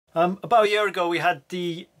About a year ago we had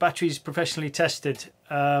the batteries professionally tested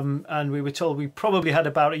and we were told we probably had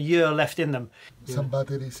about a year left in them. Some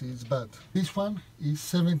batteries is bad. This one is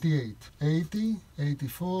 78, 80,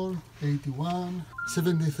 84, 81,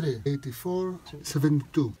 73, 84,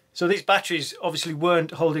 72. So these batteries obviously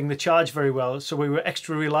weren't holding the charge very well, so we were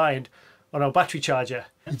extra reliant on our battery charger.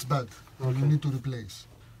 It's bad. Okay. You need to replace.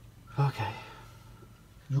 Okay.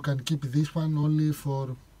 You can keep this one only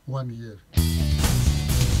for 1 year.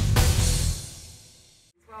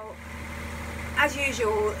 As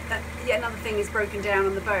usual, yet another thing is broken down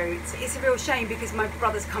on the boat. It's a real shame because my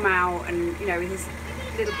brother's come out and, you know, with his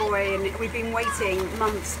little boy, and we've been waiting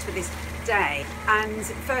months for this day. And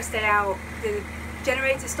first day out, the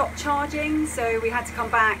generator stopped charging, so we had to come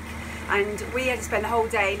back and we had to spend the whole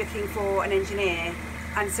day looking for an engineer.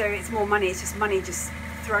 And so it's more money, it's just money just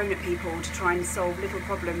thrown at people to try and solve little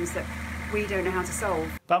problems that we don't know how to solve.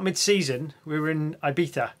 About mid-season, we were in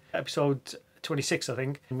Ibiza, episode 26 I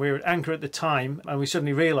think, and we were at anchor at the time, and we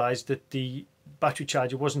suddenly realised that the battery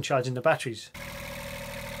charger wasn't charging the batteries. Trying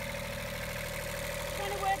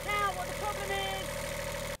to work out what the problem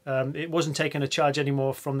is. It wasn't taking a charge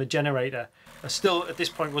anymore from the generator. I still at this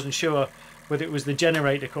point wasn't sure whether it was the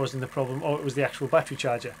generator causing the problem or it was the actual battery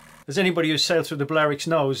charger. As anybody who's sailed through the Balearics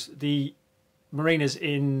knows, the marinas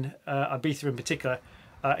in Ibiza in particular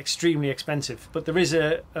are extremely expensive, but there is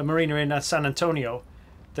a marina in San Antonio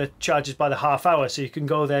that charges by the half hour, so you can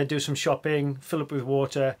go there, do some shopping, fill up with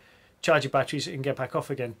water, charge your batteries and get back off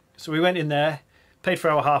again. So we went in there, paid for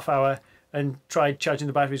our half hour and tried charging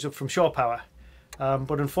the batteries up from shore power.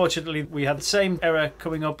 But unfortunately we had the same error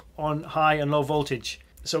coming up on high and low voltage.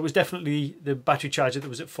 So it was definitely the battery charger that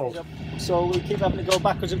was at fault. So we keep having to go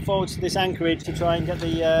backwards and forwards to this anchorage to try and get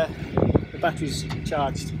the batteries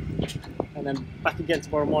charged, and then back again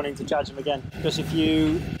tomorrow morning to charge them again. Because if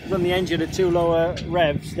you run the engine at too lower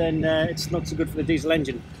revs, then it's not so good for the diesel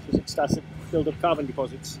engine because it starts to build up carbon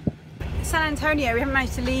deposits. San Antonio, we haven't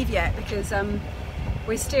managed to leave yet because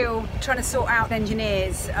we're still trying to sort out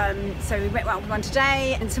engineers. So we went with one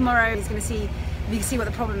today, and tomorrow is going to see if you can see what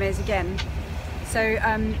the problem is again. So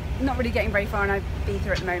not really getting very far in Ibiza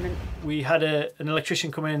at the moment. We had an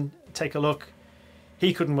electrician come in, take a look.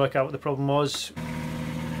 He couldn't work out what the problem was.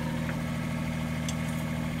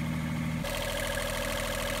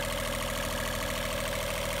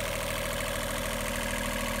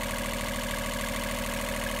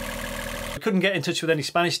 We couldn't get in touch with any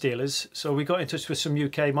Spanish dealers, so we got in touch with some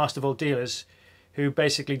UK Mastervolt dealers who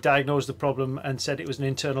basically diagnosed the problem and said it was an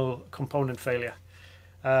internal component failure.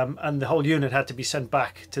 And the whole unit had to be sent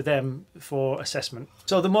back to them for assessment.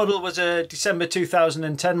 So the model was a December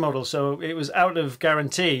 2010 model, so it was out of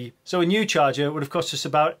guarantee. So a new charger would have cost us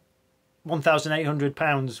about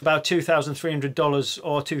 £1,800, about $2,300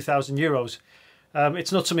 or €2,000.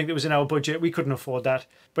 It's not something that was in our budget, we couldn't afford that,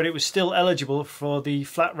 but it was still eligible for the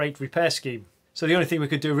flat rate repair scheme. So the only thing we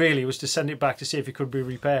could do really was to send it back to see if it could be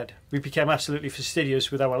repaired. We became absolutely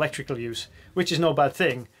fastidious with our electrical use, which is no bad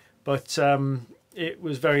thing, but it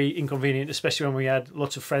was very inconvenient, especially when we had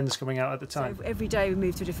lots of friends coming out at the time. So every day we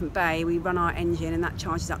move to a different bay, we run our engine and that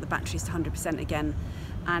charges up the batteries to 100% again,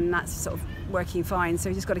 and that's sort of working fine. So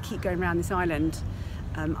we just got to keep going around this island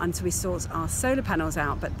until we sort our solar panels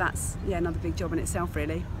out, but that's another big job in itself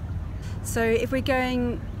really. So if we're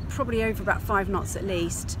going probably over about 5 knots at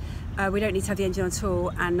least, we don't need to have the engine on at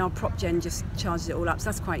all, and our prop gen just charges it all up, so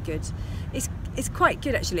that's quite good. It's quite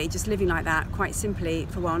good actually, just living like that, quite simply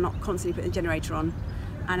for a while, not constantly putting the generator on,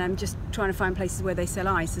 and I'm just trying to find places where they sell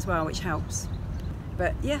ice as well, which helps.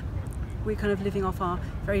 But yeah, we're kind of living off our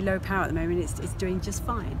very low power at the moment. It's doing just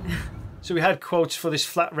fine. So we had quotes for this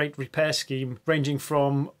flat rate repair scheme ranging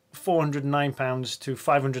from £409 to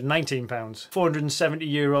 £519,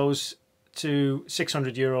 €470 to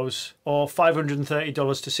 €600, or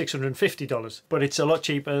 $530 to $650, but it's a lot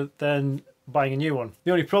cheaper than buying a new one.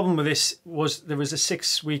 The only problem with this was there was a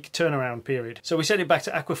 6-week turnaround period. So we sent it back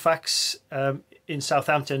to Equifax in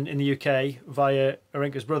Southampton in the UK via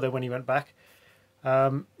Arenka's brother when he went back,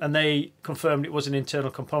 and they confirmed it was an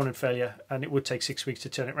internal component failure and it would take 6 weeks to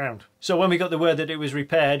turn it round. So when we got the word that it was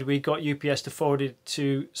repaired, we got UPS to forward it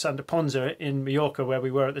to Santa Ponza in Mallorca, where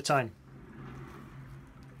we were at the time.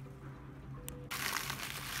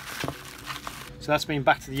 So that's been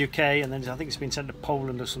back to the UK, and then I think it's been sent to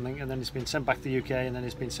Poland or something, and then it's been sent back to the UK, and then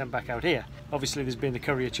it's been sent back out here. Obviously there's been the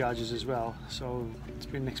courier charges as well, so it's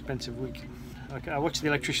been an expensive week. I watched the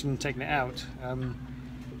electrician taking it out,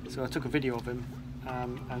 so I took a video of him,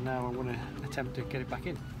 and now I'm going to attempt to get it back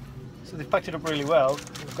in. So they've packed it up really well.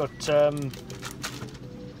 We've got the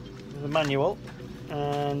manual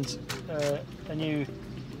and a new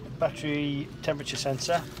battery temperature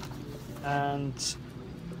sensor, and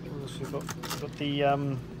what else we've got? We've got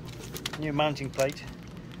the new mounting plate.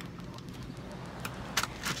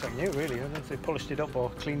 Looks like new, really. I don't know if they polished it up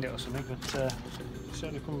or cleaned it or something, but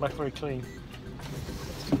certainly coming back very clean.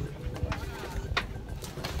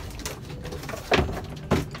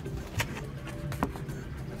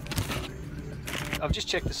 I've just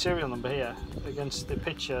checked the serial number here against the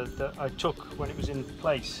picture that I took when it was in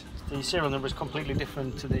place. The serial number is completely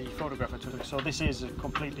different to the photograph I took, so this is a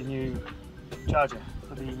completely new charger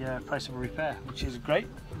for the price of a repair, which is great.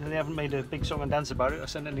 They haven't made a big song and dance about it or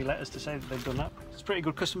sent any letters to say that they've done that. It's pretty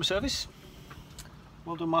good customer service.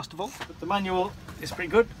 Well done, Mastervolt. But the manual is pretty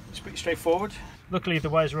good, it's pretty straightforward. Luckily the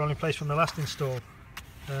wires are all in place from the last install.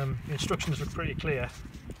 The instructions look pretty clear,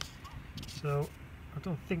 so I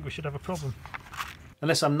don't think we should have a problem.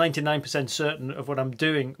 Unless I'm 99% certain of what I'm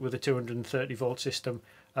doing with a 230 volt system,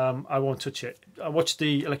 I won't touch it. I watched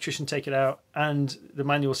the electrician take it out and the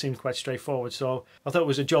manual seemed quite straightforward, so I thought it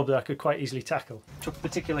was a job that I could quite easily tackle. Took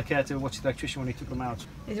particular care to watch the electrician when he took them out.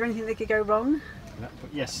 Is there anything that could go wrong? Yeah,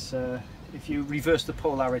 but yes, if you reverse the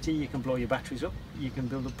polarity you can blow your batteries up, you can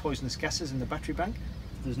build up poisonous gases in the battery bank.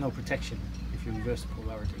 There's no protection if you reverse the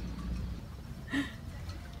polarity.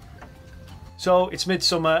 So it's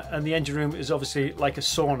midsummer and the engine room is obviously like a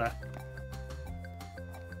sauna.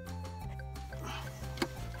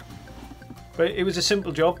 But it was a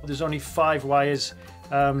simple job. There's only 5 wires.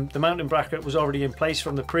 The mounting bracket was already in place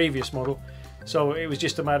from the previous model, so it was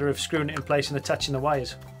just a matter of screwing it in place and attaching the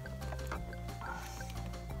wires.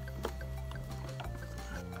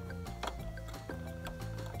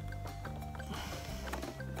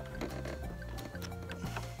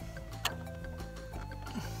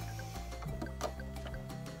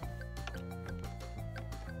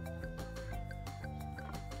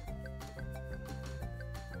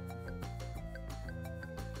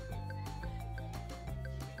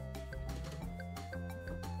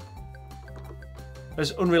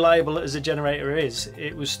 As unreliable as the generator is,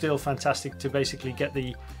 it was still fantastic to basically get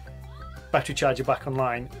the battery charger back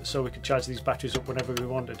online so we could charge these batteries up whenever we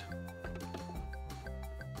wanted.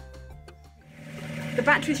 The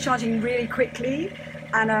battery's charging really quickly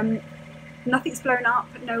and nothing's blown up,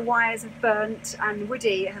 no wires have burnt, and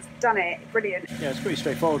Woody has done it. Brilliant. Yeah, it's pretty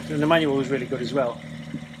straightforward, and the manual was really good as well.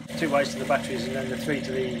 2 wires to the batteries and then the 3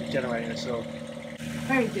 to the generator, so...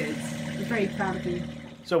 Very good. I'm very proud of you.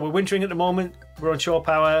 So we're wintering at the moment, we're on shore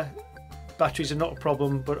power, batteries are not a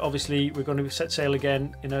problem, but obviously we're going to set sail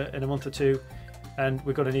again in a month or 2, and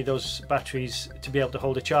we're going to need those batteries to be able to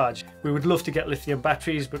hold a charge. We would love to get lithium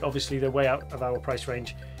batteries, but obviously they're way out of our price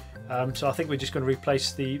range. So I think we're just going to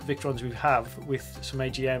replace the Victrons we have with some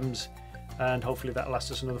AGMs, and hopefully that'll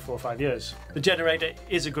last us another 4 or 5 years. The generator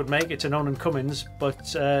is a good make, it's an Onan Cummins, but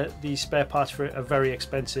the spare parts for it are very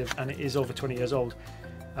expensive and it is over 20 years old.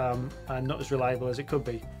 And not as reliable as it could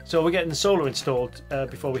be. So we're getting the solar installed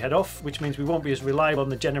before we head off, which means we won't be as reliable on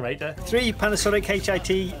the generator. 3 Panasonic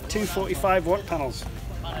HIT 245 watt panels.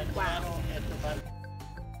 Wow.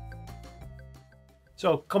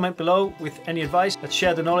 So comment below with any advice. Let's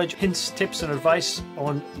share the knowledge, hints, tips and advice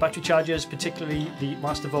on battery chargers, particularly the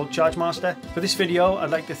Mastervolt Chargemaster. For this video I'd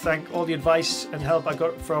like to thank all the advice and help I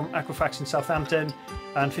got from Aquafax in Southampton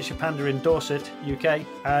and Fisher Panda in Dorset, UK,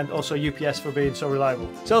 and also UPS for being so reliable.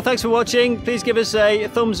 So thanks for watching. Please give us a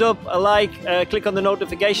thumbs up, a like, click on the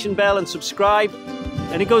notification bell and subscribe.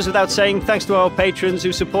 And it goes without saying, thanks to our patrons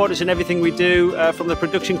who support us in everything we do, from the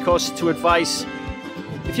production costs to advice.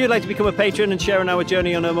 If you'd like to become a patron and share in our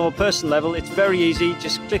journey on a more personal level, it's very easy.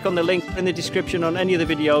 Just click on the link in the description on any of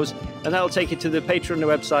the videos and that'll take you to the Patreon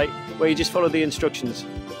website where you just follow the instructions.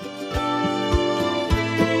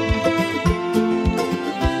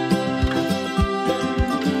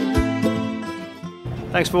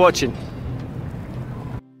 Thanks for watching.